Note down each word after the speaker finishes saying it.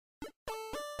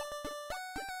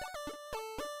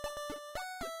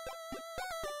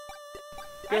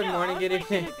Good morning, good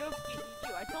evening.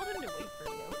 I told him to wait for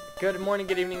you. Good morning,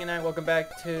 good evening, and night. Welcome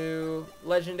back to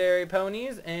Legendary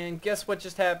Ponies. And guess what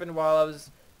just happened while I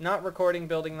was not recording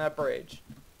building that bridge?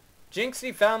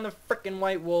 Jinxie found the frickin'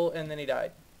 white wool and then he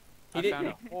died. I found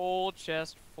a whole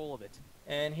chest full of it.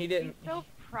 And he didn't. He's so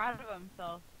proud of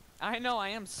himself. I know, I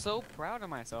am so proud of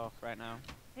myself right now.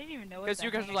 I didn't even know what Because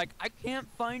you guys are like, I can't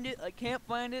find it, I can't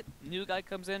find it. New guy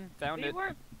comes in, found it. We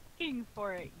weren't looking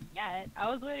for it yet.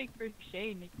 I was waiting for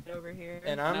Shane to get over here.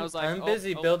 And I was like, I'm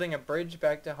busy oh. building a bridge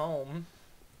back to home.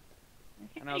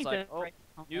 And I was like, oh,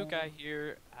 new guy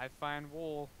here, I find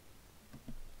wool.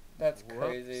 That's Whoops.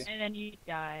 crazy. And then you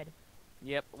died.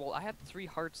 Yep, well I had 3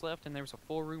 hearts left and there was a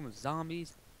full room of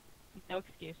zombies. No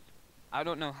excuse. I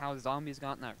don't know how zombies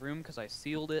got in that room because I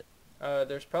sealed it.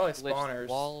 There's probably Glitched the spawners.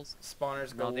 walls.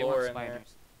 Spawners No, they galore weren't in there.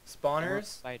 spiders. They weren't Spawners?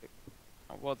 spider-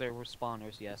 Well, there were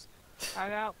spawners, yes. I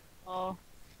got. Oh.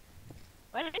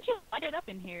 Why didn't you light it up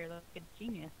in here like a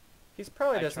genius? He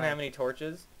probably I doesn't tried. have any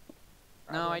torches.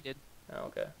 No, I did. Oh,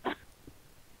 okay.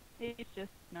 He's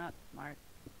just not smart.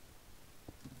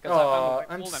 Because I found the Aw, white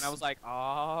I'm wool and I was like,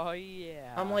 oh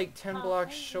yeah. I'm like 10 Oh,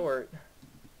 blocks hey. short.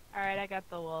 Alright, I got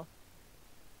the wool.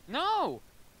 No!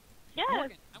 Yes!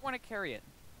 Morgan, I want to carry it.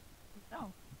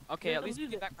 No. Okay, You're at gonna least lose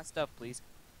give it. back my stuff, please.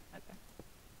 Okay.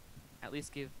 At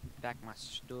least give back my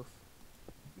stuff.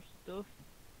 Your stuff.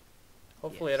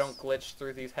 Hopefully I don't glitch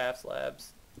through these half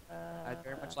slabs. I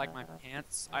very much like my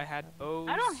pants. I had bows.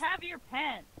 I don't have your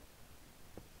pants.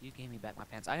 You gave me back my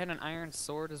pants. I had an iron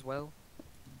sword as well.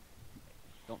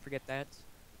 Don't forget that.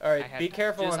 I Alright, had be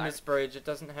careful just on this bridge. It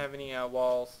doesn't have any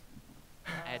walls.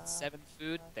 I had 7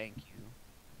 food. Thank you.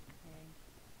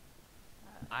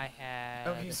 I had.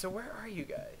 Okay, so where are you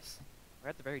guys? We're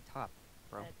at the very top,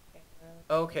 bro.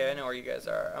 Okay, I know where you guys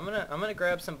are. I'm gonna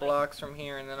grab some blocks from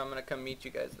here and then I'm gonna come meet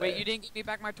you guys there. Wait, you didn't give me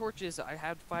back my torches. I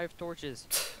had 5 torches.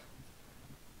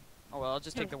 Oh well, I'll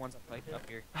just take the ones up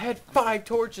here. I had 5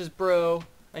 torches, bro.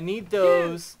 I need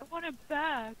those. Dude, I want it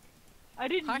back. I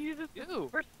didn't use it do. the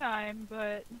first time,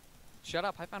 but Shut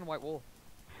up! I found white wool.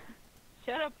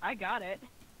 shut up, I got it.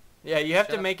 Yeah, you have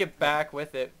Shut to up. make it back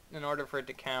with it in order for it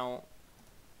to count.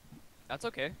 That's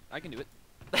okay. I can do it.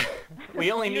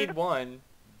 We only need 1.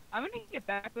 I'm gonna get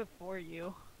back before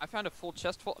you. I found a full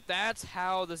chest full. That's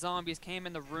how the zombies came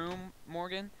in the room,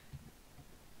 Morgan.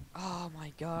 Oh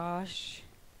my gosh.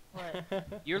 What?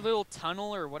 Your little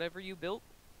tunnel or whatever you built,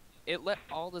 it let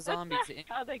all the zombies That's in.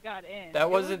 not how they got in. That It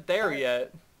was wasn't there dark.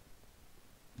 yet.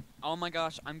 Oh my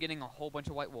gosh, I'm getting a whole bunch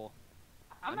of white wool.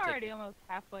 I'm I'm already almost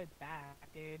halfway back,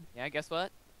 dude. Yeah, guess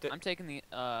what? D- I'm taking the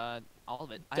all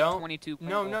of it. I Don't- have 22.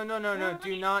 No, wool. no, no, no, no. No,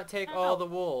 Do not take all the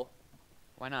wool.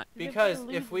 Why not? Because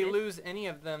we if we lose lose any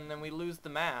of them, then we lose the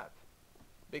map.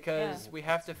 Because we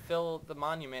have to fill the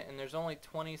monument, and there's only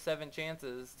 27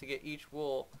 chances to get each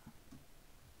wool.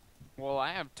 Well,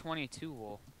 I have 22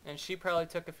 wool. And she probably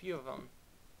took a few of them.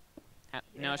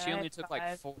 No, she Yeah, only took like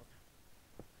 5. 4.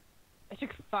 I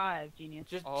took 5, genius.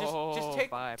 Just Oh, take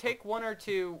 5. take 1 or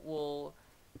 2 wool.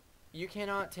 You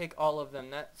cannot take all of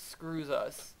them. That screws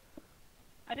us.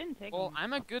 I didn't take Well, them.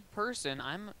 I'm a good person.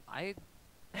 I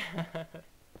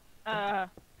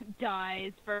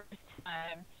Dies first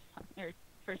time. Or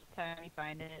first time you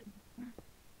find it.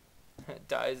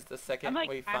 Dies the second I'm like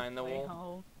we find the halfway wool.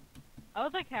 home. I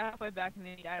was like halfway back and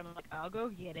then he died. I'm like, I'll go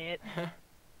get it.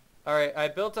 Alright, I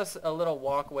built us a little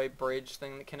walkway bridge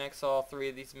thing that connects all 3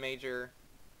 of these major...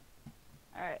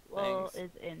 Alright, well,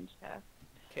 Thanks. is in chest.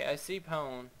 Okay, I see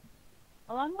Pone.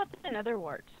 Along with another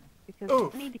wart. Because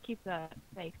Oof. we need to keep that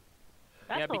safe.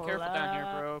 yeah. Be That's a careful down here,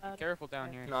 bro. lot. Be careful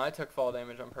down here. No, I took fall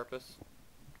damage on purpose.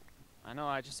 I know.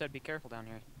 I just said be careful down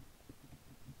here.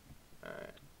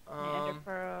 Alright.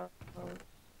 Pearl,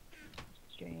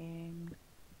 string.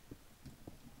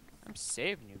 I'm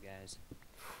saving you guys.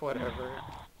 Whatever.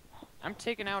 I'm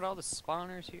taking out all the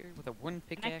spawners here with a wooden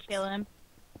Can I pickaxe. kill him?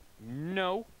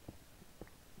 No.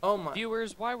 Oh my...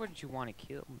 Viewers, why would you want to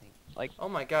kill me? Like, Oh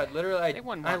my god, literally, They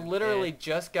wouldn't I want me literally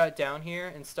just got down here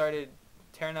and started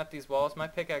tearing out these walls. My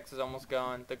pickaxe is almost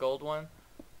gone, the gold one.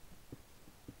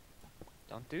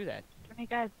 don't do that. How many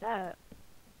guys that?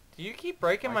 Do you keep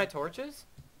breaking Why- my torches?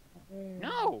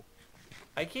 No.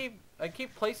 I keep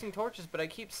placing torches, but I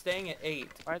keep staying at 8.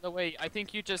 By the way, I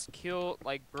think you just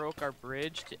broke our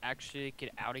bridge to actually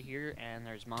get out of here, and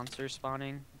there's monsters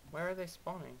spawning. Where are they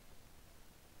spawning?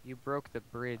 You broke the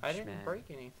bridge, I didn't man. break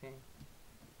anything.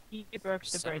 You broke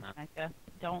the bridge, Somehow. Micah.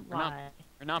 Don't We're not- lie.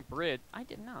 Or not bridge. I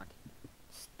did not.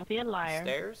 Don't be a liar.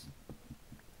 Stairs?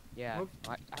 Yeah. Move.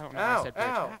 I don't know. Ow, I said bridge.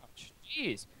 ow. Ouch.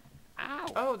 Jeez. Ow.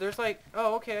 Oh, there's like...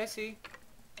 Oh, okay, I see.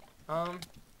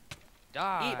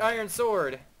 Die. Eat iron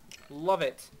sword. Love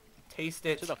it. Taste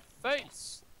it. To the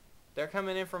face. They're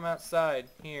coming in from outside.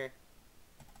 Here.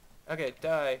 Okay,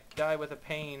 die. Die with a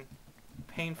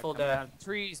painful They're coming out death. of the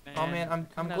trees, man. Oh man, I'm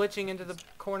Coming out- glitching into the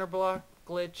corner block.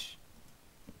 Glitch.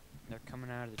 They're coming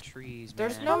out of the trees,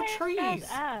 There's man. no Where are you guys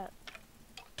trees. at?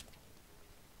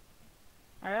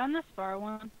 Alright, on this far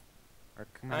one. Are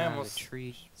coming I out of almost the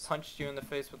trees. Punched you in the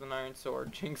face with an iron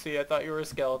sword. Jinxie, I thought you were a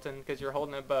skeleton because you're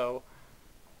holding a bow.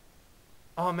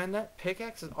 Oh man, that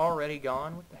pickaxe is already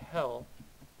gone? What the hell?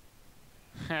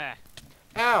 Ha.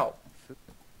 Ow!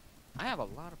 I have a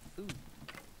lot of food.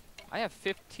 I have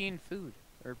 15 food.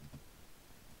 Or,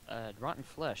 rotten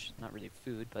flesh. Not really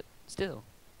food, but still.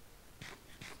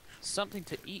 Something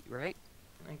to eat, right?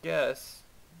 I guess.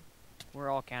 We're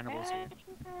all cannibals here. Where'd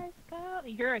you guys go?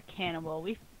 You're a cannibal.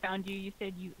 We found you. You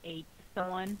said you ate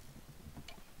someone.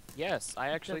 Yes, I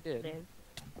actually did. Live.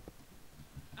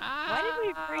 Why did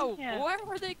we bring him? Where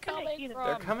were they Couldn't coming eat him. from?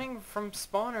 They're coming from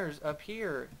spawners up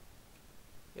here.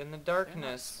 In the They're not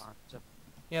darkness. spawns up-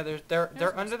 Yeah, they're There's no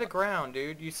under the spawn- ground,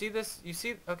 dude. You see this? You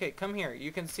see? Okay, come here.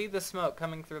 You can see the smoke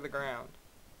coming through the ground.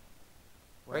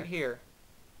 Where? Right here.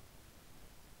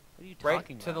 What are you Right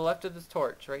talking to the about? left of this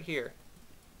torch. Right here.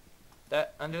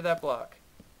 That under that block.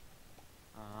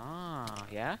 Ah,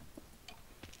 yeah?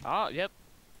 Oh, yep.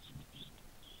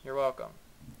 You're welcome.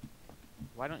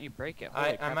 Why don't you break it?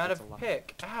 Holy crap, I'm out that's of a lot.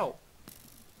 pick. Ow.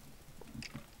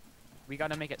 We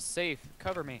gotta make it safe.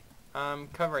 Cover me. I'm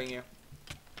covering you.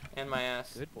 And my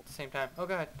ass. Good boy. At the same time. Oh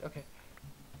god. Okay.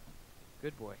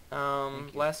 Good boy.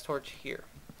 Thank you. Last torch here.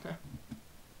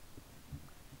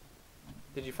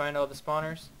 Did you find all the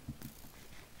spawners?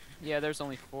 Yeah, there's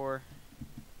only 4.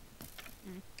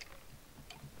 Mm.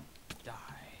 Die.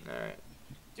 Alright.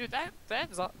 Dude,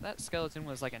 that skeleton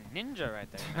was like a ninja right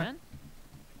there, man.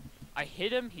 I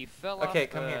hit him, he fell off Okay,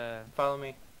 come here. Follow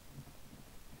me.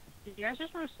 Did you guys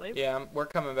just want to sleep? Yeah, we're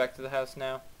coming back to the house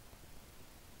now.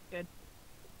 Good.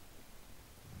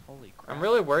 Holy crap. I'm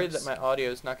really worried that my audio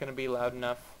is not going to be loud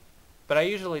enough. But I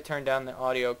usually turn down the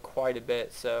audio quite a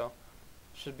bit, so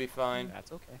should be fine.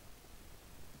 That's okay.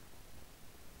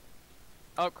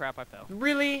 Oh crap, I fell.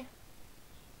 Really?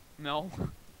 No.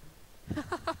 I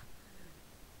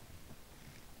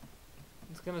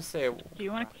was going to say... Do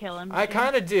you want to kill him? I Jim?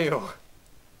 kind of do.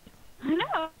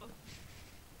 No.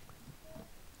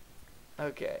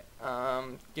 Okay,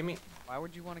 give me Why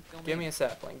would you want to kill me? give me a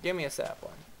sapling. Give me a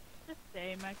sapling. Just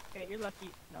say, Micah, you're lucky.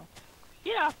 No.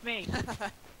 Get off me.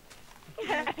 Get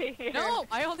out of here. No,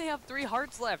 I only have 3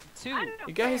 hearts left. 2. I don't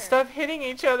You guys care. stop hitting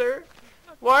each other.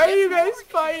 Why are you guys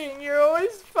fighting? You're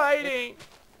always fighting.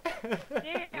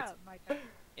 Yeah, Micah.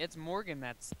 It's Morgan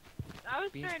that's... I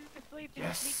was Be- trying to sleep and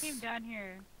Yes. he came down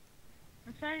here.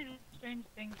 I'm trying to do strange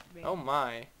things to me. Oh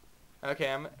my.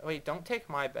 Okay, wait, don't take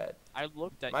my bed. I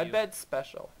looked at My you. bed's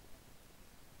special.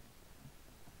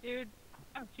 Dude,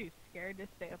 I'm too scared to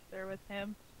stay up there with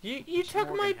him. You took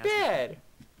Morgan my has it. bed.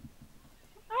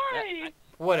 Alrighty.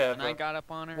 Whatever. And I got up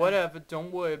on her. Whatever,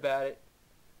 don't worry about it.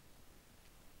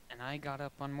 And I got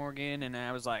up on Morgan and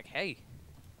I was like, hey,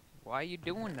 why are you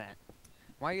doing that?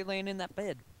 Why are you laying in that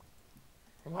bed?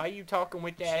 Why are you talking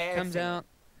with that She ass? comes out.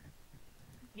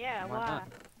 Yeah, Why why? not?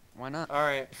 Why not?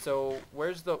 Alright, so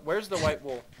where's the white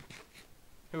wool?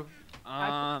 Who?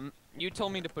 You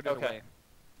told me to put it Okay. away.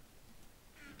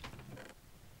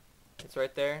 It's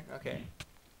right there? Okay.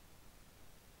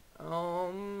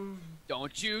 Don't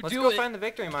you Let's do go it! find the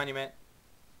victory monument.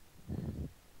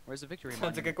 Where's the victory That's a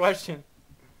monument? good question.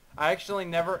 I actually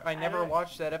never don't-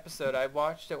 watched that episode. I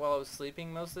watched it while I was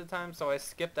sleeping most of the time, so I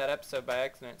skipped that episode by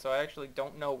accident. So I actually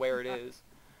don't know where it is.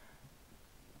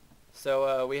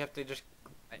 So we have to just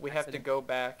we have to go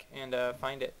back and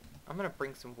find it. I'm gonna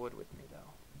bring some wood with me though.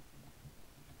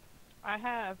 I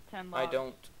have 10 I logs.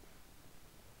 don't.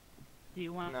 Do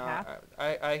you want No, half?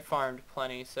 I farmed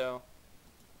plenty, so.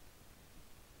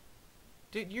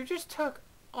 Dude, you just took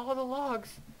all the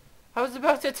logs. I was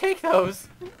about to take those.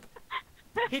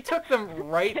 He took them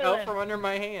right Kill out him. from under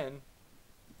my hand.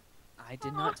 I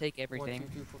did not take everything. 1,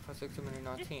 2, 3, 4, 5, 6, 7, 8,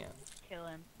 9, 10. Kill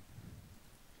him.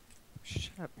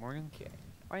 Shut up, Morgan. Okay.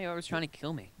 Why are you always trying to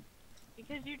kill me?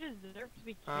 Because you deserve to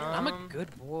be killed. I'm a Um,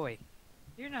 good boy.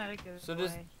 You're not a good so boy.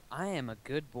 does- I am a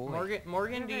good boy. Morgan,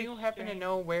 You're do very you happen to strange.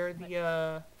 know where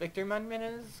the victory monument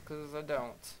is? Because I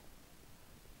don't.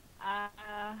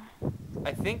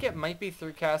 I think it might be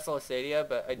through Castle Acadia,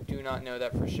 but I do not know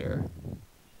that for sure.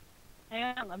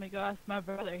 Hang on, let me go ask my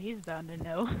brother. He's bound to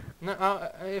know.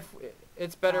 No, if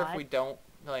it's better if God. we don't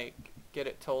like get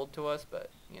it told to us, but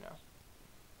you know,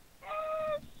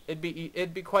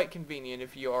 it'd be quite convenient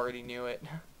if you already knew it.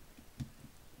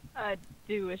 I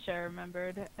do wish I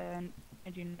remembered, and I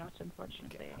do not,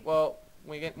 unfortunately. Well,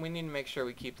 We need to make sure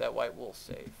we keep that white wool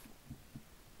safe.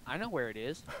 I know where it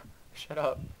is. Shut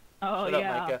up. Oh, Shut up,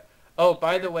 yeah. Micah. Oh,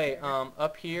 by the way,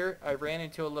 up here, I ran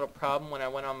into a little problem when I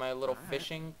went on my little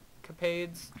fishing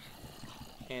capades.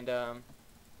 And,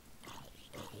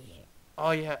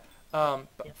 oh, yeah.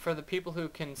 For the people who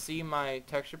can see my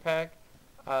texture pack,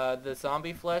 the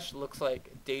zombie flesh looks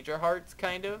like Daedra hearts,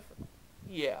 kind of.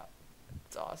 Yeah.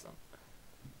 It's awesome.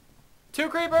 2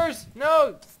 creepers!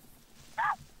 No!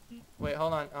 Wait,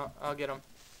 hold on. I'll get them.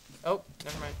 Oh,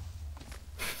 never mind.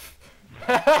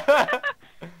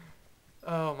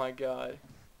 Oh my god.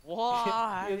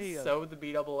 Why? It's so the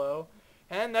B-double-O.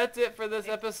 And that's it for this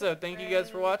episode. Thank you guys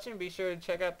for watching. Be sure to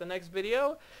check out the next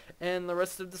video and the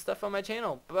rest of the stuff on my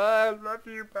channel. Bye. Love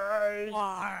you. Bye.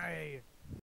 Why?